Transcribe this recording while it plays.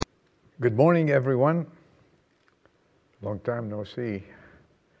Good morning, everyone. Long time no see.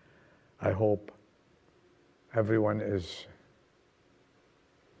 I hope everyone is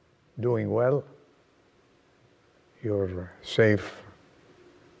doing well. You're safe.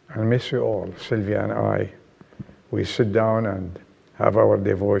 I miss you all. Sylvia and I, we sit down and have our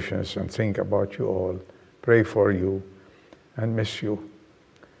devotions and think about you all, pray for you, and miss you.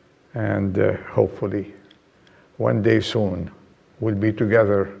 And hopefully, one day soon, we'll be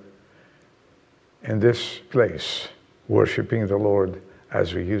together in this place, worshiping the Lord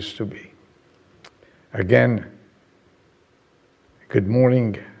as we used to be. Again, good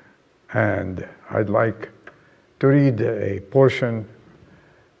morning, and I'd like to read a portion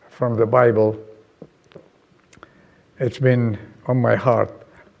from the Bible. It's been on my heart.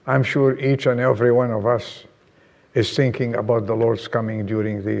 I'm sure each and every one of us is thinking about the Lord's coming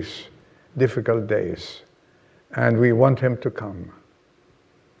during these difficult days, and we want Him to come.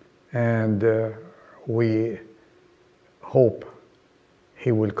 And we hope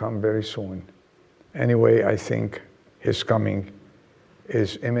He will come very soon. Anyway, I think His coming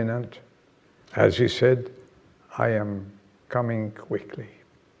is imminent. As He said, I am coming quickly.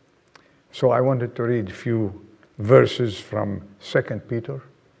 So I wanted to read a few verses from 2 Peter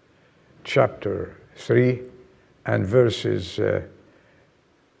chapter 3 and verses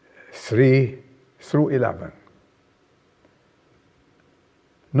 3 through 11.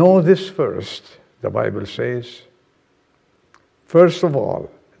 Know this first, the Bible says, first of all,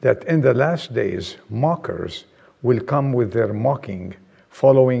 that in the last days mockers will come with their mocking,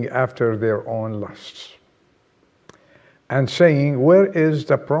 following after their own lusts, and saying, where is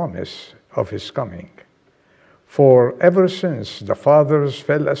the promise of His coming? For ever since the fathers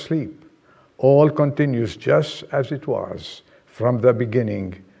fell asleep, all continues just as it was from the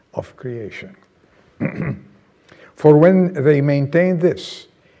beginning of creation. For when they maintain this,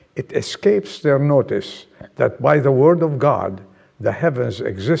 it escapes their notice that by the word of God, the heavens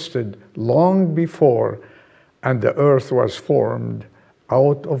existed long before, and the earth was formed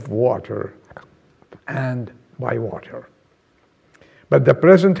out of water and by water. But the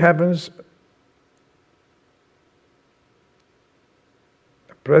present heavens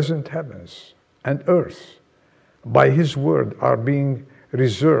and earth, by His word, are being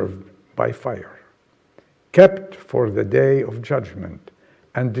reserved by fire, kept for the day of judgment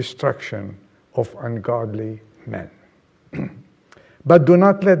and destruction of ungodly men. But do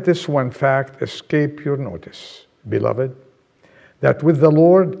not let this one fact escape your notice, beloved, that with the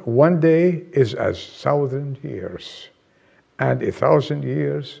Lord 1 day is as 1,000 years, and 1,000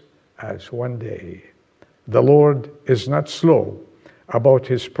 years as 1 day. The Lord is not slow about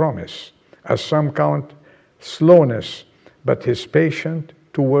His promise, as some count slowness, but He's patient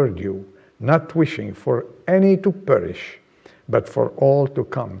toward you, not wishing for any to perish, but for all to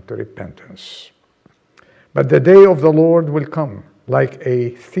come to repentance. But the day of the Lord will come like a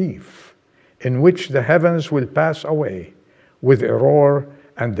thief, in which the heavens will pass away with a roar,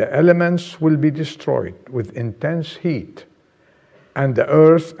 and the elements will be destroyed with intense heat, and the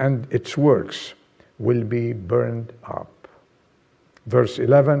earth and its works will be burned up. Verse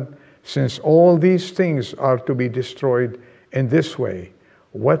 11, since all these things are to be destroyed in this way,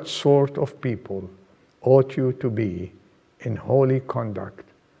 what sort of people ought you to be in holy conduct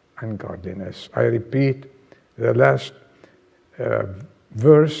and godliness? I repeat the last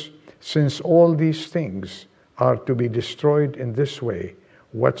verse, since all these things are to be destroyed in this way,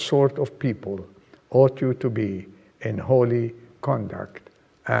 what sort of people ought you to be in holy conduct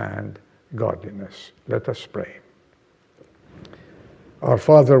and godliness? Let us pray. Our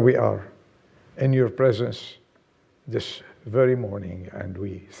Father, we are in your presence this very morning, and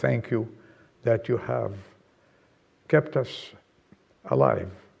we thank you that you have kept us alive,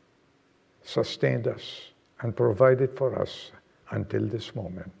 sustained us, and provided for us until this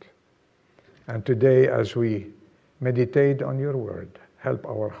moment. And today, as we meditate on your word, help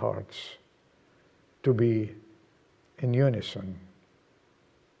our hearts to be in unison,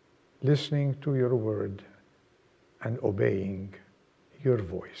 listening to your word and obeying your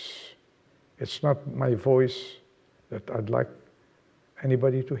voice. It's not my voice that I'd like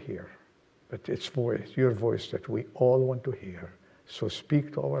anybody to hear, but it's your voice that we all want to hear. So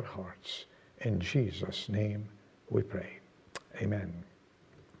speak to our hearts. In Jesus' name we pray. Amen.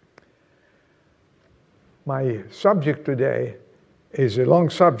 My subject today is a long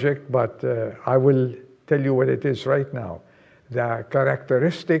subject, but I will tell you what it is right now. The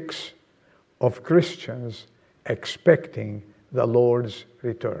characteristics of Christians expecting the Lord's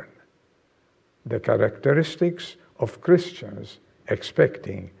return. The characteristics of Christians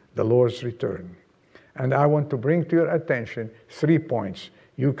expecting the Lord's return. And I want to bring to your attention 3 points.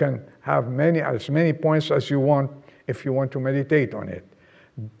 You can have as many points as you want if you want to meditate on it.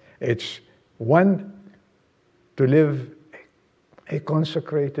 It's one, to live a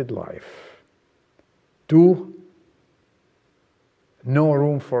consecrated life. Two, no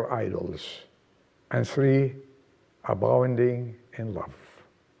room for idols. And three, abounding in love.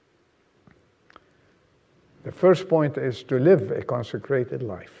 The first point is to live a consecrated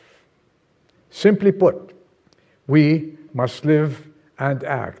life. Simply put, we must live and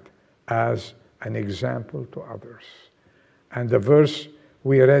act as an example to others. And the verse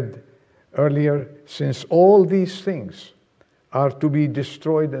we read earlier, since all these things are to be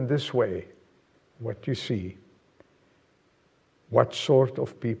destroyed in this way, what you see, what sort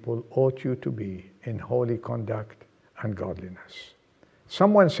of people ought you to be in holy conduct and godliness?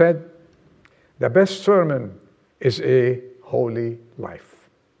 Someone said, the best sermon is a holy life.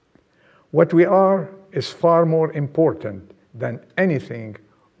 What we are is far more important than anything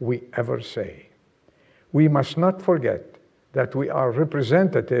we ever say. We must not forget that we are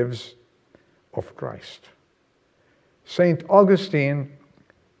representatives of Christ. St. Augustine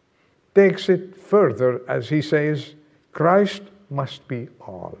takes it further as he says, Christ must be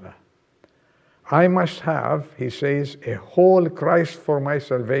all. I must have, he says, a whole Christ for my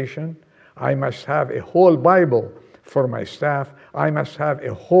salvation. I must have a whole Bible for my staff. I must have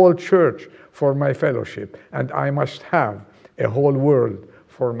a whole church for my fellowship. And I must have a whole world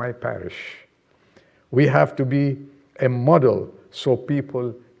for my parish. We have to be a model so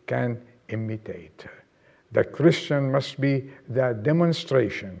people can imitate. The Christian must be the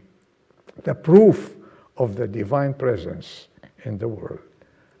demonstration, the proof of the divine presence in the world.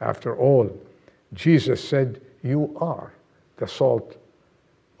 After all, Jesus said, you are the salt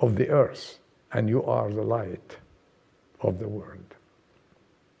of the earth, and you are the light of the world.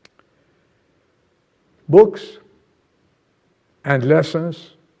 Books and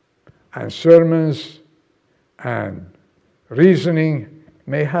lessons and sermons and reasoning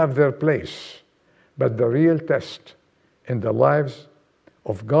may have their place, but the real test in the lives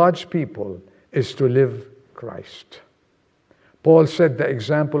of God's people is to live Christ. Paul set the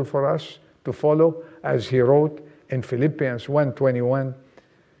example for us to follow as he wrote in Philippians 1:21,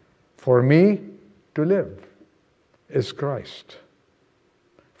 for me to live is Christ.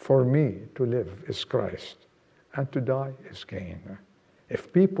 For me to live is Christ, and to die is gain.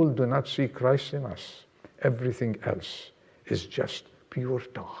 If people do not see Christ in us, everything else is just pure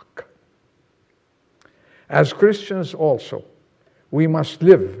talk. As Christians also, we must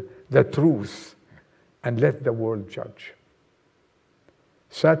live the truth and let the world judge.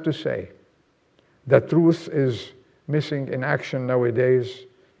 Sad to say, the truth is missing in action nowadays,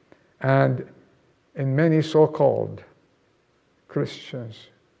 and in many so-called Christians.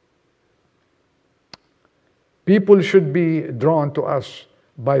 People should be drawn to us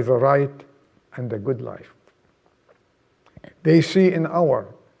by the right and the good life. They see in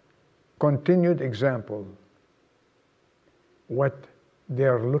our continued example what they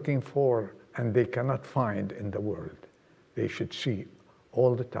are looking for and they cannot find in the world. They should see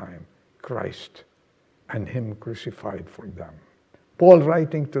all the time Christ and Him crucified for them. Paul,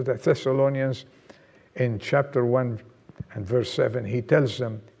 writing to the Thessalonians in chapter 1 and verse 7, he tells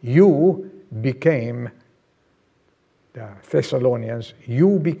them, you became, the Thessalonians,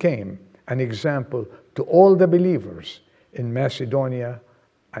 you became an example to all the believers in Macedonia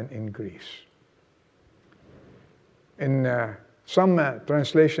and in Greece. In some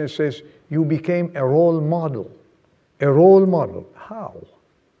translations it says, you became a role model. A role model. How?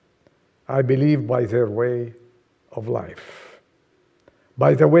 I believe by their way of life,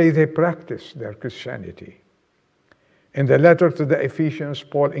 by the way they practice their Christianity. In the letter to the Ephesians,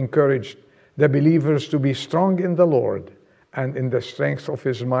 Paul encouraged the believers to be strong in the Lord and in the strength of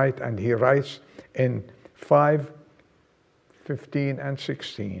His might, and he writes in 5:15 and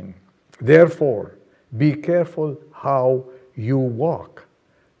 16, therefore, be careful how you walk,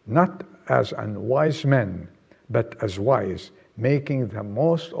 not as unwise men, but as wise, making the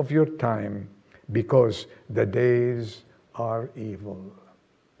most of your time, because the days are evil.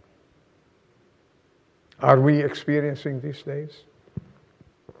 Are we experiencing these days?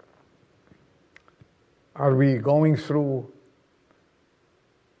 Are we going through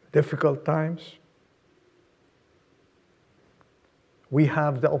difficult times? We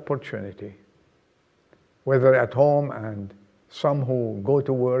have the opportunity, whether at home and some who go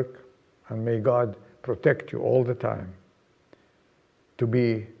to work, and may God protect you all the time, to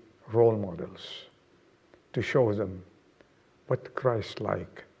be role models, to show them what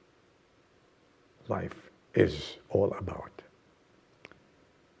Christ-like life is all about.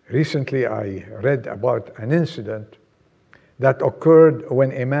 Recently I read about an incident that occurred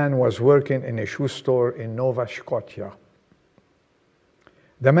when a man was working in a shoe store in Nova Scotia.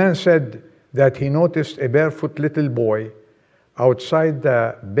 The man said that he noticed a barefoot little boy outside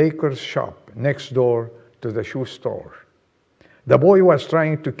the baker's shop next door to the shoe store. The boy was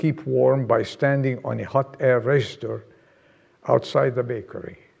trying to keep warm by standing on a hot air register outside the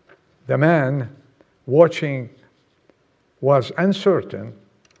bakery. The man watching was uncertain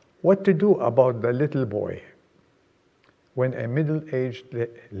what to do about the little boy when a middle-aged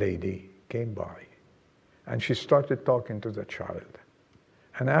lady came by and she started talking to the child.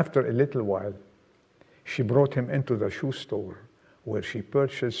 And after a little while, she brought him into the shoe store where she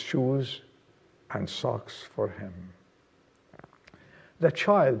purchased shoes and socks for him. The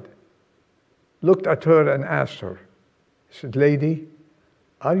child looked at her and asked her, he said, "Lady,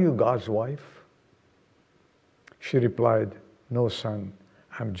 are you God's wife?" She replied, "No, son,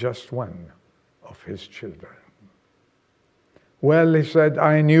 I'm just one of his children." "Well," he said,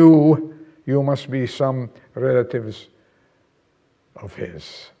 "I knew you must be some relatives of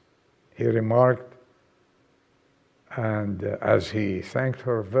his," he remarked, and as he thanked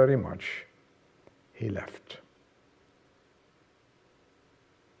her very much, he left.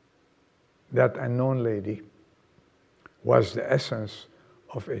 That unknown lady was the essence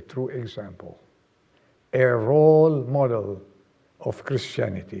of a true example, a role model of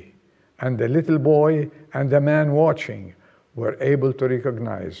Christianity. And the little boy and the man watching were able to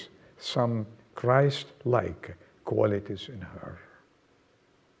recognize some Christ-like qualities in her.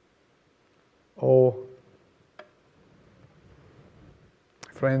 Oh,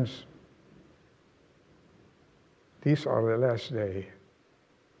 friends, these are the last days,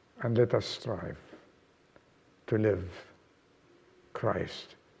 and let us strive to live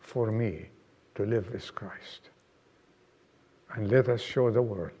Christ. For me, to live is Christ. And let us show the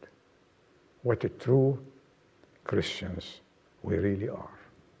world what a true Christians we really are.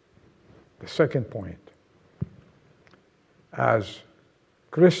 The second point, as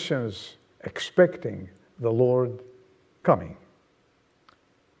Christians expecting the Lord coming,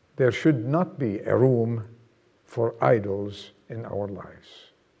 there should not be a room for idols in our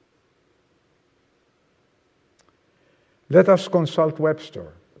lives. Let us consult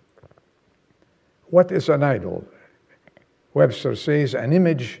Webster. What is an idol? Webster says, an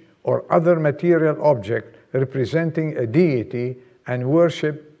image or other material object representing a deity and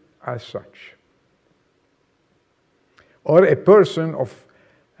worship as such. Or a person or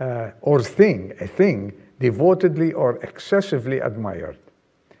a thing devotedly or excessively admired.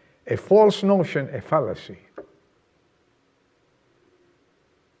 A false notion, a fallacy.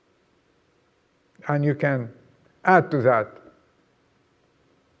 And you can add to that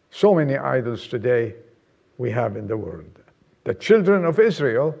so many idols today we have in the world. The children of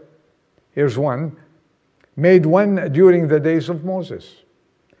Israel, here's one, made one during the days of Moses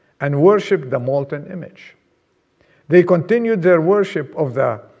and worshipped the molten image. They continued their worship of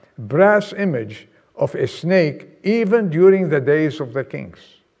the brass image of a snake even during the days of the kings.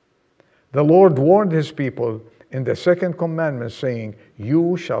 The Lord warned his people in the second commandment, saying,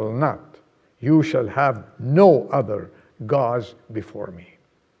 you shall have no other gods before me.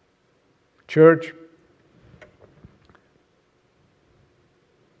 Church,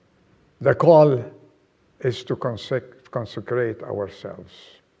 the call is to consecrate ourselves.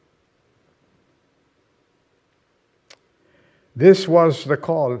 This was the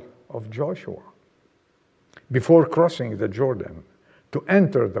call of Joshua before crossing the Jordan to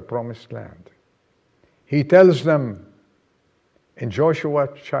enter the promised land. He tells them in Joshua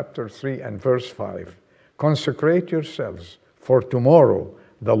chapter 3 and verse 5, consecrate yourselves, for tomorrow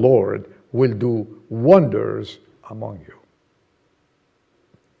the Lord will do wonders among you.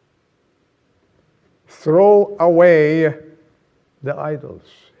 Throw away the idols.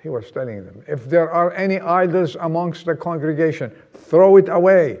 He was telling them, if there are any idols amongst the congregation, throw it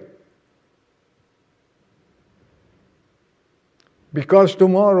away. Because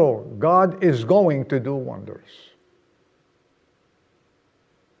tomorrow, God is going to do wonders.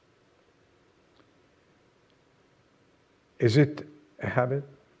 Is it a habit?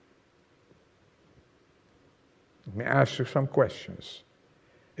 Let me ask you some questions.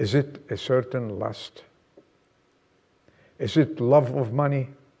 Is it a certain lust? Is it love of money?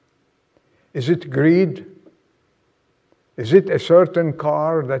 Is it greed? Is it a certain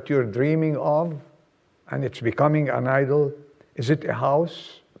car that you're dreaming of and it's becoming an idol? Is it a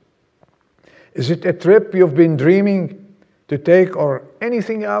house? Is it a trip you've been dreaming to take or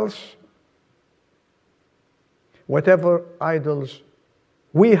anything else? Whatever idols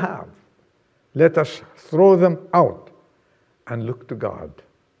we have, let us throw them out and look to God,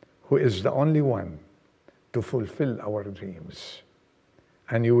 who is the only one to fulfill our dreams.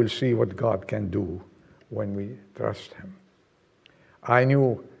 And you will see what God can do when we trust Him. I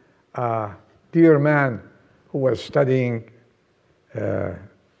knew a dear man who was studying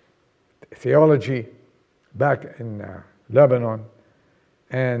theology back in Lebanon,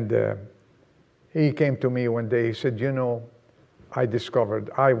 and he came to me one day. He said, you know, I discovered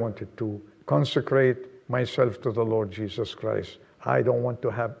I wanted to consecrate myself to the Lord Jesus Christ. I don't want to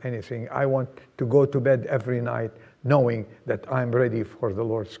have anything. I want to go to bed every night knowing that I'm ready for the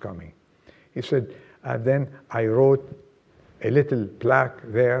Lord's coming. He said, and then I wrote a little plaque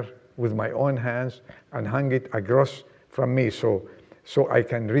there with my own hands and hung it across from me so I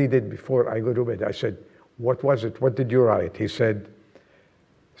can read it before I go to bed. I said, what was it? What did you write? He said,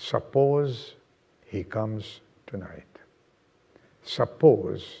 suppose He comes tonight.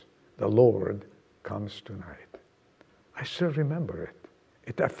 Suppose the Lord comes tonight. I still remember it.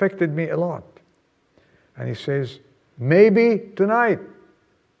 It affected me a lot. And he says, maybe tonight.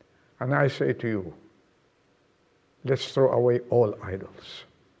 And I say to you, let's throw away all idols.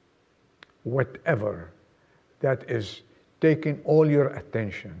 Whatever that is taking all your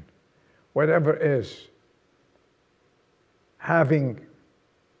attention, whatever is having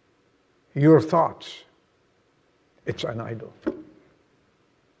your thoughts, it's an idol.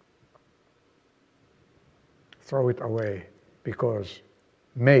 Throw it away, because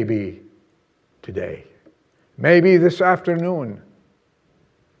maybe today, maybe this afternoon,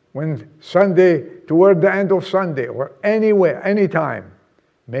 when Sunday, toward the end of Sunday, or anywhere, anytime,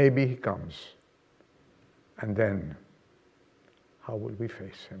 maybe He comes. And then, how will we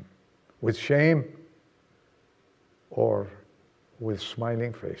face Him? With shame or with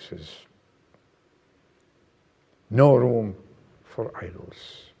smiling faces? No room for idols.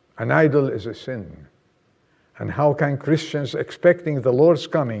 An idol is a sin. And how can Christians expecting the Lord's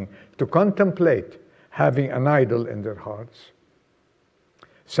coming to contemplate having an idol in their hearts?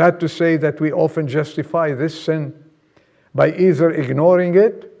 Sad to say that we often justify this sin by either ignoring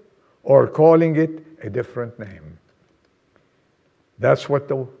it or calling it a different name. That's what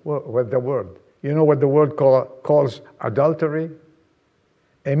the world, you know what the world calls adultery?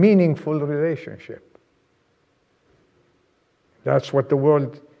 A meaningful relationship. That's what the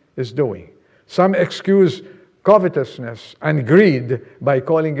world is doing. Some excuse covetousness and greed by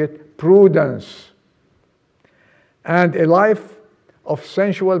calling it prudence. And a life of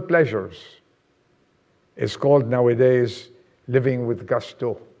sensual pleasures is called nowadays living with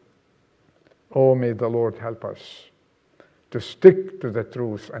gusto. Oh, may the Lord help us to stick to the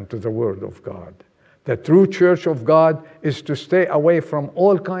truth and to the Word of God. The true church of God is to stay away from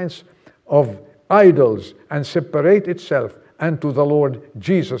all kinds of idols and separate itself unto the Lord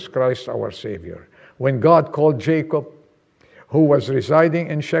Jesus Christ our Savior. When God called Jacob, who was residing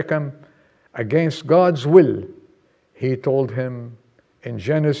in Shechem, against God's will, He told him in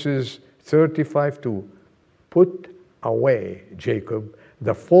Genesis 35:2, put away, Jacob,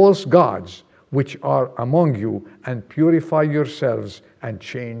 the false gods which are among you, and purify yourselves and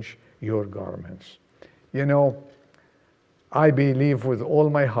change your garments. You know, I believe with all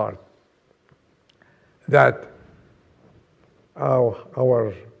my heart that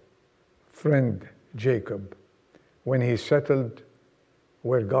our friend Jacob, when he settled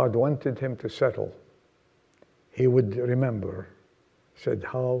where God wanted him to settle, he would remember, said,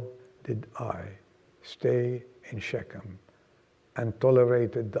 how did I stay in Shechem and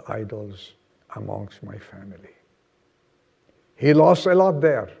tolerated the idols amongst my family? He lost a lot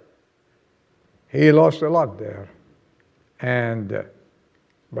there.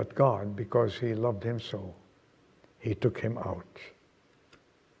 But God, because He loved him so, He took him out.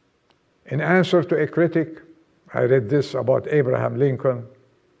 In answer to a critic, I read this about Abraham Lincoln.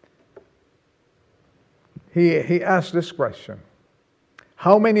 He asked this question: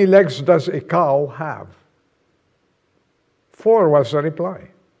 how many legs does a cow have? 4 was the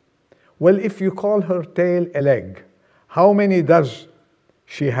reply. Well, if you call her tail a leg, how many does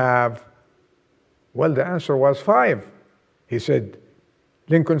she have? Well, the answer was 5.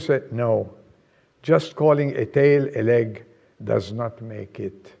 Lincoln said, no, just calling a tail a leg does not make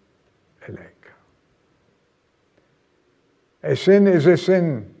it a leg. A sin is a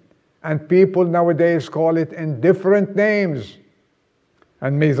sin, and people nowadays call it in different names.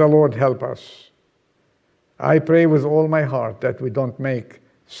 And may the Lord help us. I pray with all my heart that we don't make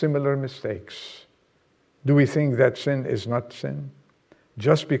similar mistakes. Do we think that sin is not sin?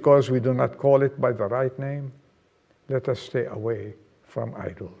 Just because we do not call it by the right name? Let us stay away from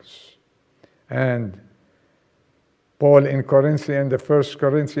idols. And Paul in Corinthians, the 1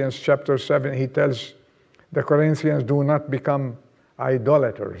 Corinthians chapter 7, he tells the Corinthians, do not become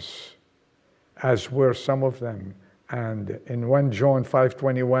idolaters. as were some of them. And in 1 John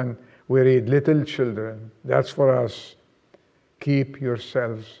 5:21, we read, little children, that's for us, keep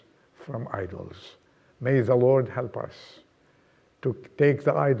yourselves from idols. May the Lord help us to take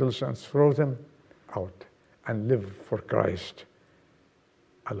the idols and throw them out and live for Christ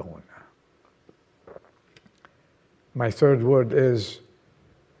alone. My third word is,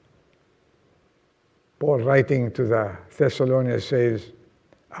 Paul writing to the Thessalonians says,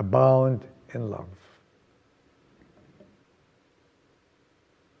 abound in love.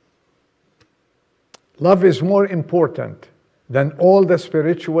 Love is more important than all the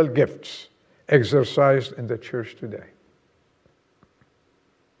spiritual gifts exercised in the church today.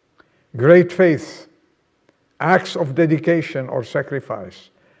 Great faith, acts of dedication or sacrifice,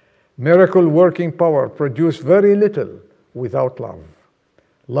 miracle working power produce very little without love.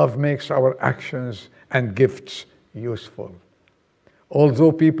 Love makes our actions and gifts useful.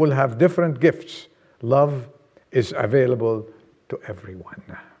 Although people have different gifts, love is available to everyone.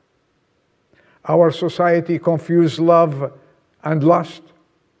 Our society confuses love and lust.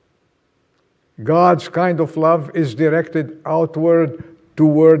 God's kind of love is directed outward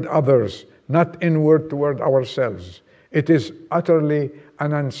toward others, not inward toward ourselves. It is utterly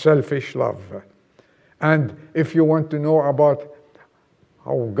an unselfish love. And if you want to know about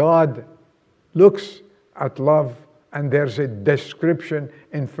how God looks at love, and there's a description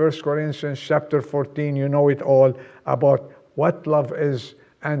in 1 Corinthians chapter 14, you know it all, about what love is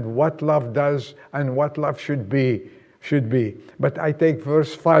and what love does and what love should be. But I take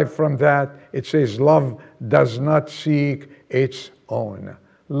verse 5 from that. It says, love does not seek its own.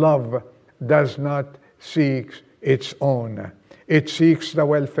 Love does not seek its own. It seeks the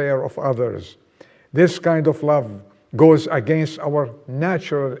welfare of others. This kind of love goes against our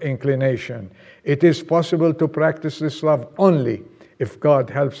natural inclination. It is possible to practice this love only if God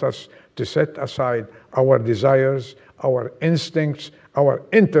helps us to set aside our desires, our instincts, our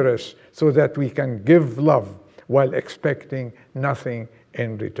interests, so that we can give love while expecting nothing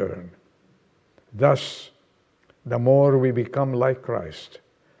in return. Thus, the more we become like Christ,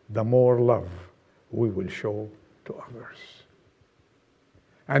 the more love we will show to others.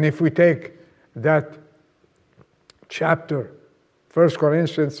 And if we take that chapter, 1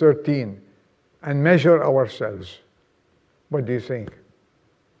 Corinthians 13, and measure ourselves, what do you think?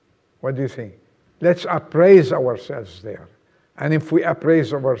 What do you think? Let's appraise ourselves there. And if we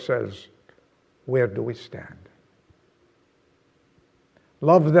appraise ourselves, where do we stand?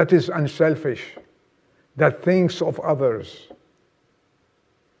 Love that is unselfish, that thinks of others.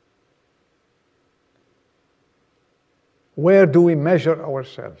 Where do we measure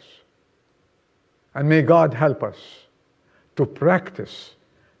ourselves? And may God help us to practice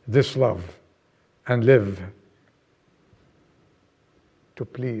this love and live to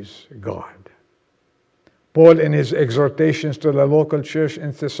please God. Paul, in his exhortations to the local church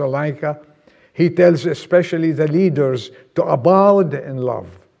in Thessalonica, he tells especially the leaders to abound in love,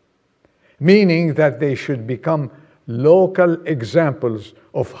 meaning that they should become local examples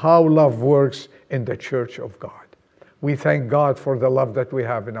of how love works in the church of God. We thank God for the love that we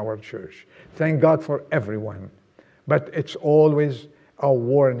have in our church. Thank God for everyone. But it's always a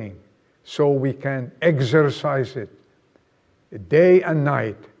warning, so we can exercise it day and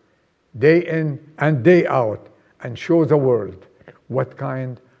night, day in and day out, and show the world what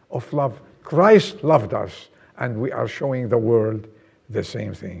kind of love Christ loved us, and we are showing the world the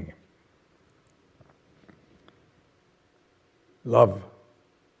same thing. Love,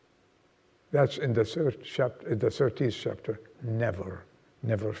 that's in the third chapter, in the 13th chapter, never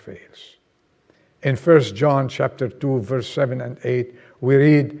fails. In 1 John chapter 2, verse 7 and 8, we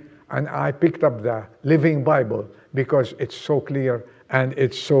read, and I picked up the Living Bible because it's so clear and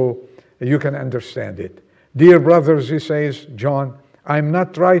it's so, you can understand it. Dear brothers, he says, John, I'm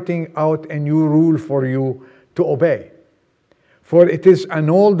not writing out a new rule for you to obey, for it is an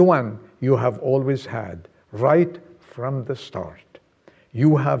old one you have always had, right from the start.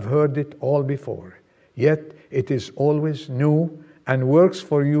 You have heard it all before, yet it is always new and works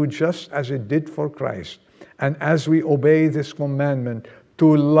for you just as it did for Christ. And as we obey this commandment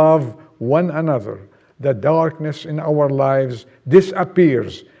to love one another, the darkness in our lives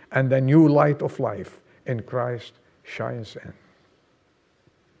disappears and the new light of life in Christ shines in.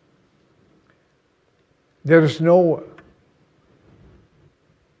 There is no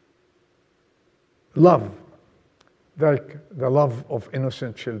love like the love of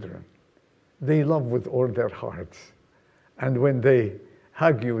innocent children. They love with all their hearts. And when they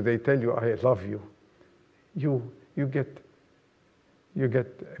hug you, they tell you, I love you. You get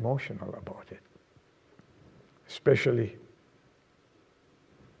emotional about it. Especially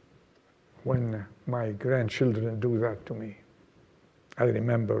when my grandchildren do that to me. I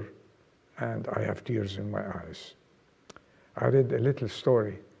remember, and I have tears in my eyes. I read a little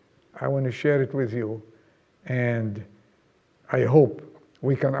story. I want to share it with you, and I hope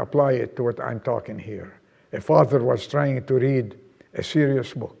we can apply it to what I'm talking here. A father was trying to read a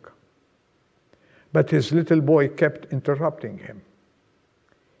serious book, but his little boy kept interrupting him.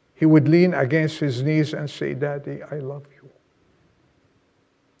 He would lean against his knees and say, "Daddy, I love you."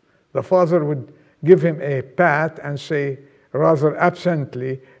 The father would give him a pat and say, rather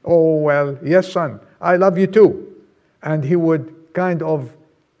absently, "Oh, well, yes, son, I love you too." And he would kind of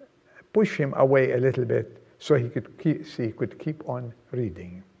push him away a little bit so he could keep on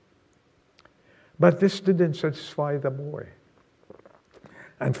reading. But this didn't satisfy the boy.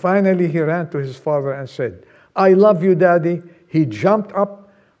 And finally, he ran to his father and said, "I love you, Daddy." He jumped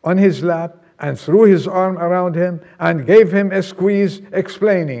up on his lap and threw his arm around him and gave him a squeeze,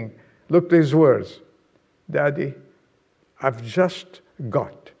 explaining, look to his words, "Daddy, I've just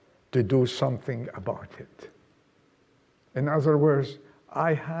got to do something about it." In other words,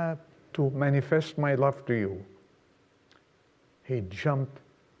 I have to manifest my love to you. He jumped,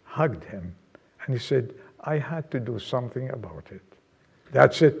 hugged him, and he said, "I had to do something about it."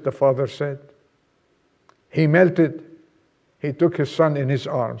 "That's it," the father said. He melted. He took his son in his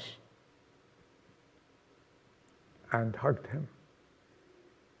arms and hugged him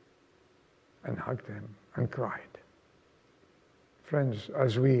and cried. Friends,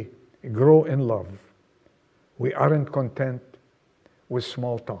 as we grow in love, we aren't content with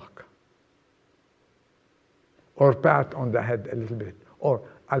small talk or pat on the head a little bit, or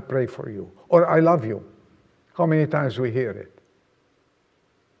 "I'll pray for you," or "I love you." How many times we hear it?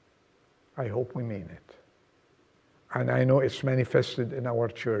 I hope we mean it. And I know it's manifested in our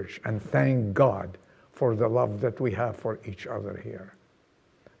church, and thank God for the love that we have for each other here.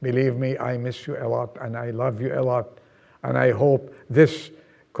 Believe me, I miss you a lot, and I love you a lot, and I hope this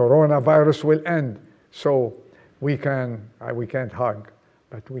coronavirus will end so we can't hug,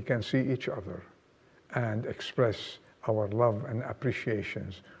 but we can see each other and express our love and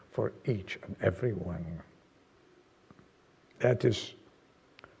appreciations for each and every one. That is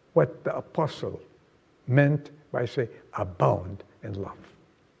what the apostle meant by saying, abound in love.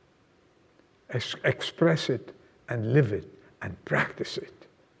 Express it and live it and practice it.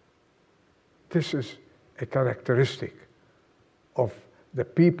 This is a characteristic of the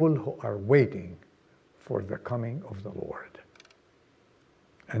people who are waiting for the coming of the Lord.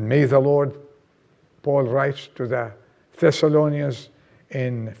 And may the Lord, Paul writes to the Thessalonians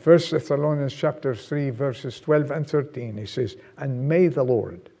in 1 Thessalonians chapter 3, verses 12 and 13, he says, "And may the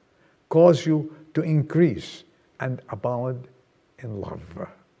Lord cause you to increase and abound in love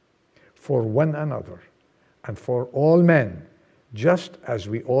for one another and for all men, just as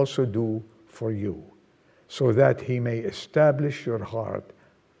we also do for you, so that he may establish your heart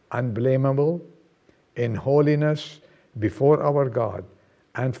unblameable in holiness before our God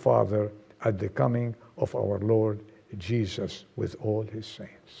and Father at the coming of our Lord Jesus with all his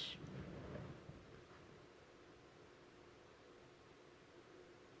saints."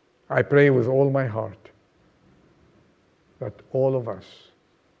 I pray with all my heart that all of us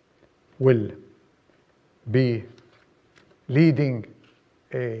will be leading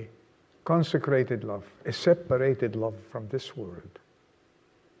a consecrated love, a separated love from this world.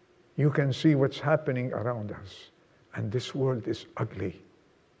 You can see what's happening around us, and this world is ugly.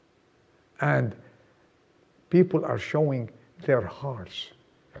 And people are showing their hearts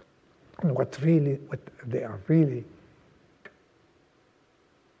and what they are really,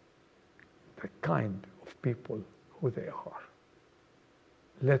 the kind of people who they are.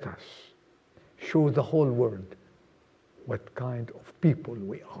 Let us show the whole world what kind of people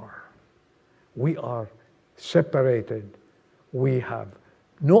we are. We are separated. We have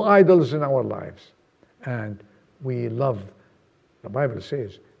no idols in our lives. And we love, the Bible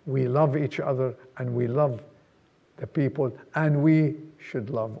says, we love each other and we love the people, and we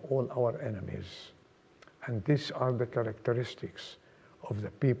should love all our enemies. And these are the characteristics of the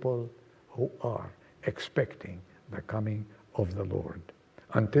people who are expecting the coming of the Lord.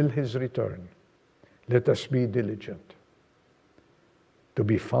 Until his return, let us be diligent to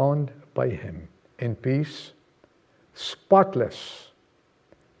be found by him in peace, spotless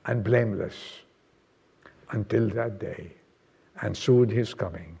and blameless until that day, and soon his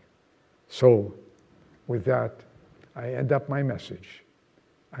coming. So, with that, I end up my message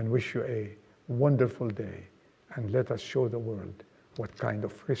and wish you a wonderful day, and let us show the world what kind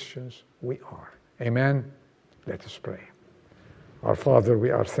of Christians we are. Amen. Let us pray. Our Father,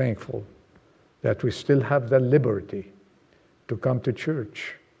 we are thankful that we still have the liberty to come to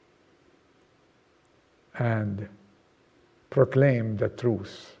church and proclaim the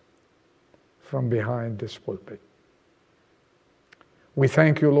truth from behind this pulpit. We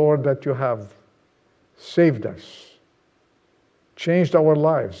thank you, Lord, that you have saved us, changed our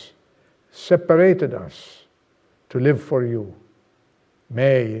lives, separated us to live for you.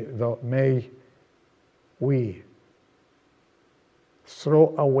 May we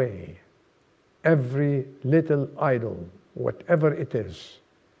throw away every little idol, whatever it is,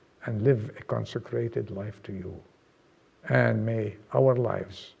 and live a consecrated life to you. And may our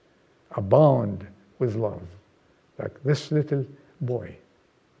lives abound with love. Like this little boy,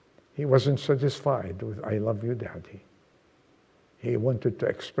 he wasn't satisfied with "I love you, Daddy." He wanted to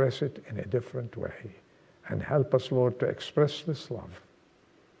express it in a different way. And help us, Lord, to express this love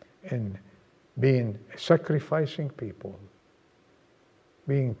in being a sacrificing people,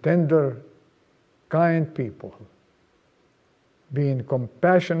 being tender, kind people, being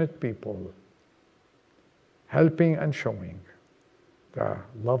compassionate people, helping and showing the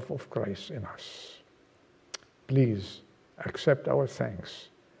love of Christ in us. Please accept our thanks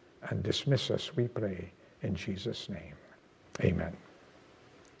and dismiss us, we pray, in Jesus' name. Amen.